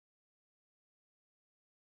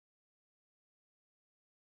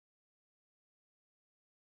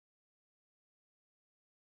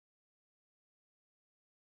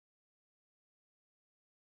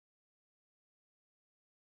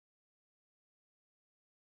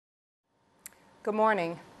Good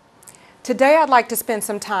morning. Today I'd like to spend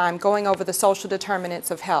some time going over the social determinants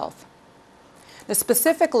of health. Now,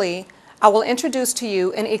 specifically, I will introduce to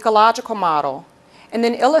you an ecological model and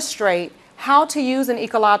then illustrate how to use an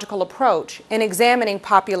ecological approach in examining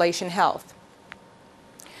population health.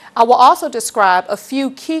 I will also describe a few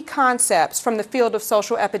key concepts from the field of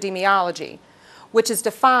social epidemiology, which is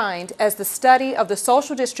defined as the study of the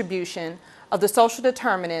social distribution of the social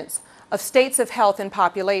determinants of states of health in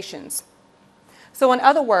populations. So in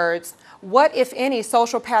other words, what, if any,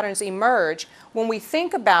 social patterns emerge when we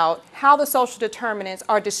think about how the social determinants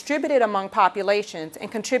are distributed among populations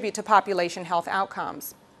and contribute to population health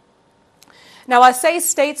outcomes? Now, I say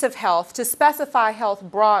states of health to specify health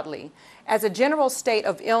broadly as a general state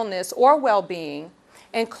of illness or well-being,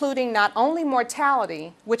 including not only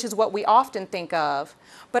mortality, which is what we often think of,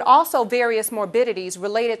 but also various morbidities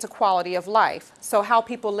related to quality of life, so how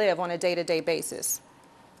people live on a day-to-day basis.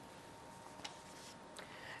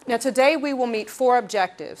 Now, today we will meet four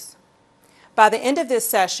objectives. By the end of this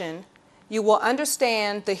session, you will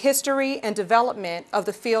understand the history and development of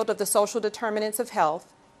the field of the social determinants of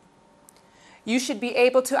health. You should be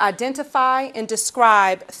able to identify and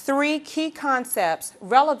describe three key concepts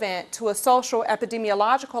relevant to a social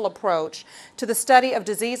epidemiological approach to the study of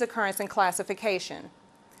disease occurrence and classification.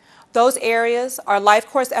 Those areas are life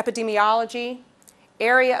course epidemiology,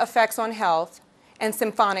 area effects on health, and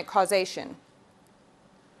symphonic causation.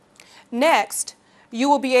 Next, you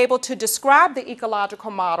will be able to describe the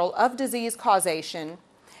ecological model of disease causation,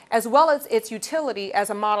 as well as its utility as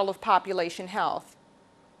a model of population health.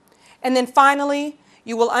 And then finally,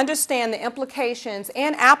 you will understand the implications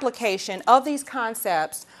and application of these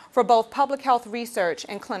concepts for both public health research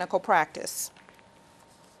and clinical practice.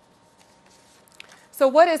 So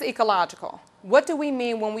what is ecological? What do we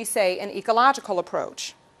mean when we say an ecological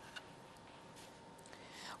approach?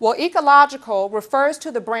 Well, ecological refers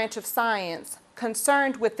to the branch of science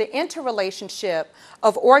concerned with the interrelationship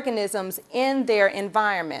of organisms in their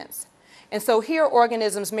environments. And so here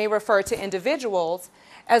organisms may refer to individuals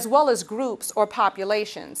as well as groups or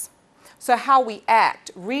populations. So how we act,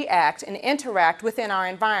 react, and interact within our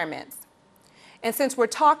environments. And since we're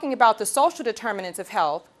talking about the social determinants of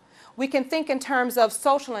health, we can think in terms of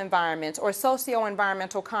social environments or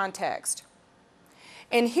socio-environmental context.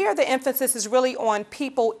 And here the emphasis is really on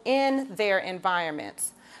people in their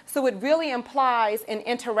environments. So it really implies an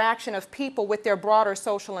interaction of people with their broader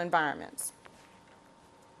social environments.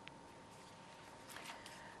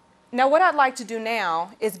 Now, what I'd like to do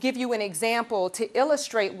now is give you an example to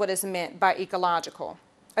illustrate what is meant by ecological.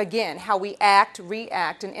 Again, how we act,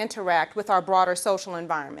 react, and interact with our broader social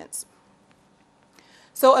environments.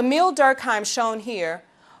 So Émile Durkheim, shown here,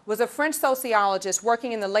 was a French sociologist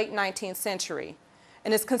working in the late 19th century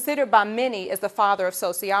and is considered by many as the father of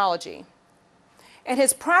sociology. And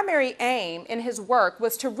his primary aim in his work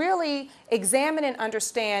was to really examine and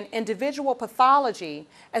understand individual pathology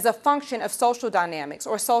as a function of social dynamics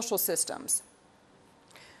or social systems.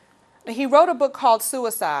 Now, he wrote a book called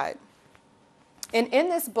Suicide. And in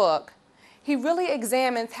this book, he really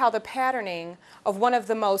examines how the patterning of one of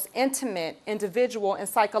the most intimate individual and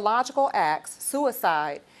psychological acts,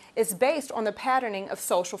 suicide, is based on the patterning of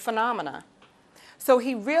social phenomena. So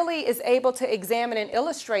he really is able to examine and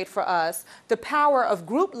illustrate for us the power of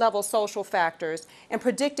group-level social factors in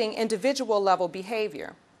predicting individual-level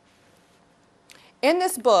behavior. In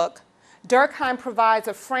this book, Durkheim provides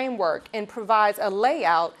a framework and provides a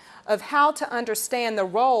layout of how to understand the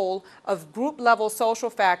role of group-level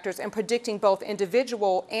social factors in predicting both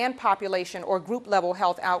individual and population or group-level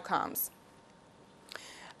health outcomes.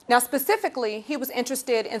 Now, specifically, he was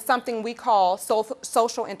interested in something we call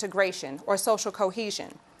social integration or social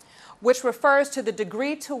cohesion, which refers to the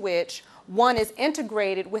degree to which one is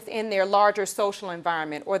integrated within their larger social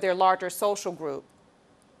environment or their larger social group.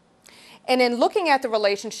 And in looking at the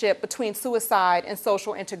relationship between suicide and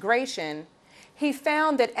social integration, he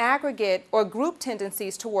found that aggregate or group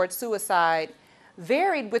tendencies towards suicide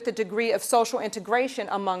varied with the degree of social integration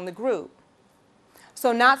among the group.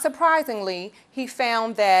 So not surprisingly, he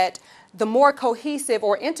found that the more cohesive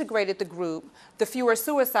or integrated the group, the fewer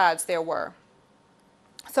suicides there were.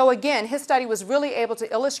 So again, his study was really able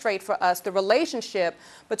to illustrate for us the relationship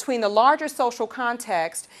between the larger social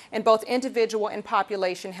context and both individual and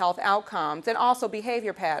population health outcomes and also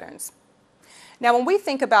behavior patterns. Now, when we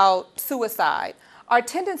think about suicide, our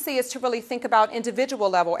tendency is to really think about individual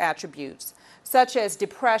level attributes, such as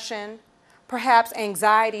depression, perhaps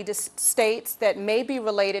anxiety states that may be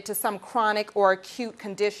related to some chronic or acute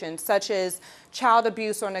condition, such as child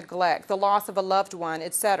abuse or neglect, the loss of a loved one,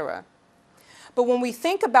 etc. But when we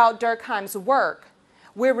think about Durkheim's work,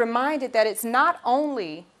 we're reminded that it's not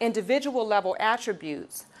only individual level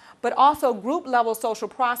attributes, but also group level social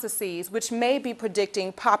processes which may be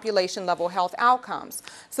predicting population level health outcomes.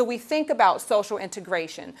 So we think about social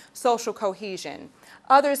integration, social cohesion.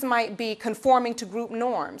 Others might be conforming to group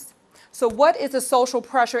norms. So what is the social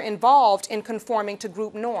pressure involved in conforming to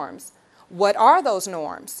group norms? What are those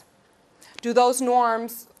norms? Do those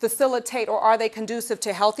norms facilitate or are they conducive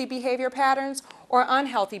to healthy behavior patterns or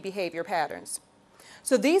unhealthy behavior patterns?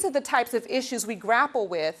 So these are the types of issues we grapple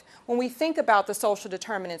with when we think about the social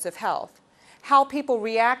determinants of health, how people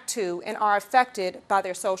react to and are affected by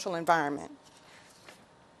their social environment.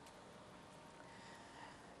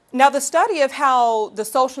 Now, the study of how the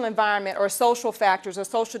social environment or social factors or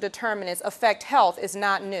social determinants affect health is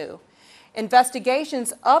not new.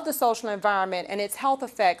 Investigations of the social environment and its health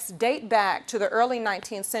effects date back to the early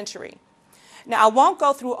 19th century. Now, I won't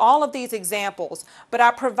go through all of these examples, but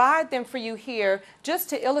I provide them for you here just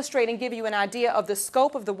to illustrate and give you an idea of the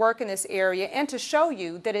scope of the work in this area and to show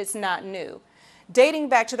you that it's not new. Dating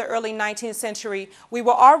back to the early 19th century, we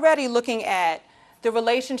were already looking at the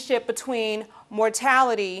relationship between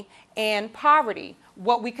mortality and poverty,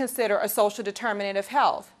 what we consider a social determinant of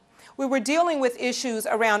health. We were dealing with issues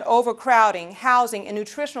around overcrowding, housing, and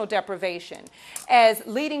nutritional deprivation as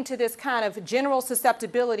leading to this kind of general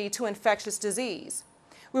susceptibility to infectious disease.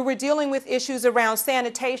 We were dealing with issues around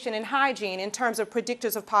sanitation and hygiene in terms of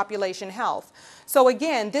predictors of population health. So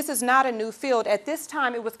again, this is not a new field. At this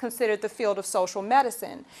time, it was considered the field of social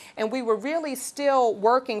medicine, and we were really still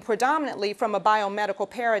working predominantly from a biomedical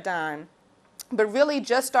paradigm, but really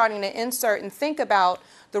just starting to insert and think about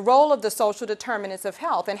the role of the social determinants of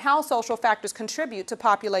health and how social factors contribute to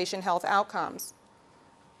population health outcomes.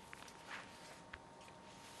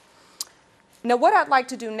 Now, what I'd like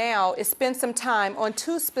to do now is spend some time on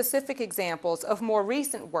two specific examples of more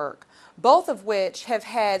recent work, both of which have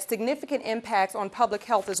had significant impacts on public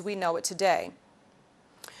health as we know it today.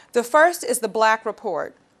 The first is the Black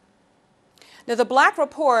Report. Now, the Black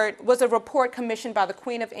Report was a report commissioned by the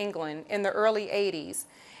Queen of England in the early 80s.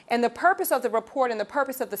 And the purpose of the report and the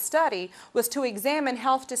purpose of the study was to examine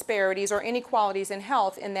health disparities or inequalities in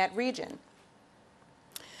health in that region.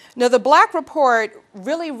 Now, the Black Report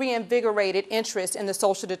really reinvigorated interest in the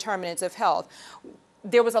social determinants of health.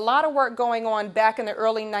 There was a lot of work going on back in the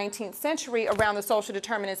early 19th century around the social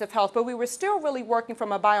determinants of health, but we were still really working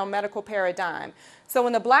from a biomedical paradigm. So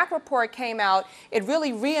when the Black Report came out, it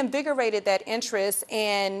really reinvigorated that interest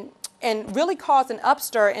and really caused an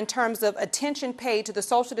upstir in terms of attention paid to the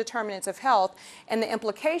social determinants of health and the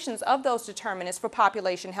implications of those determinants for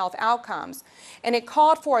population health outcomes. And it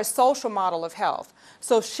called for a social model of health.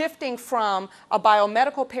 So shifting from a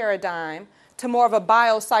biomedical paradigm to more of a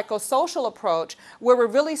biopsychosocial approach, where we're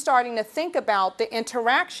really starting to think about the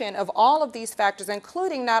interaction of all of these factors,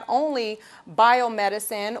 including not only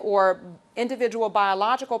biomedicine or individual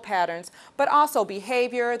biological patterns, but also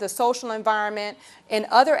behavior, the social environment, and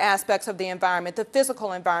other aspects of the environment, the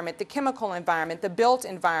physical environment, the chemical environment, the built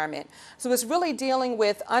environment. So it's really dealing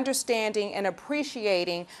with understanding and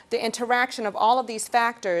appreciating the interaction of all of these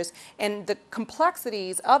factors and the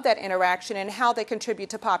complexities of that interaction and how they contribute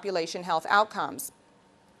to population health outcomes.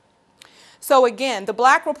 So again, the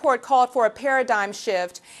Black Report called for a paradigm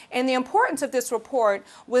shift, and the importance of this report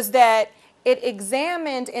was that it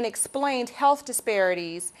examined and explained health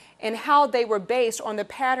disparities and how they were based on the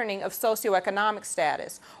patterning of socioeconomic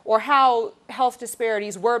status, or how health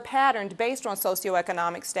disparities were patterned based on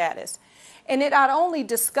socioeconomic status. And it not only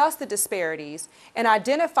discussed the disparities and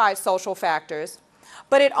identified social factors,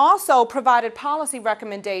 but it also provided policy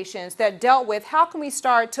recommendations that dealt with how can we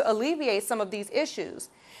start to alleviate some of these issues.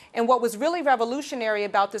 And what was really revolutionary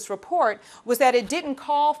about this report was that it didn't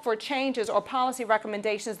call for changes or policy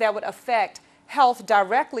recommendations that would affect health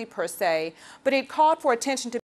directly per se, but it called for attention to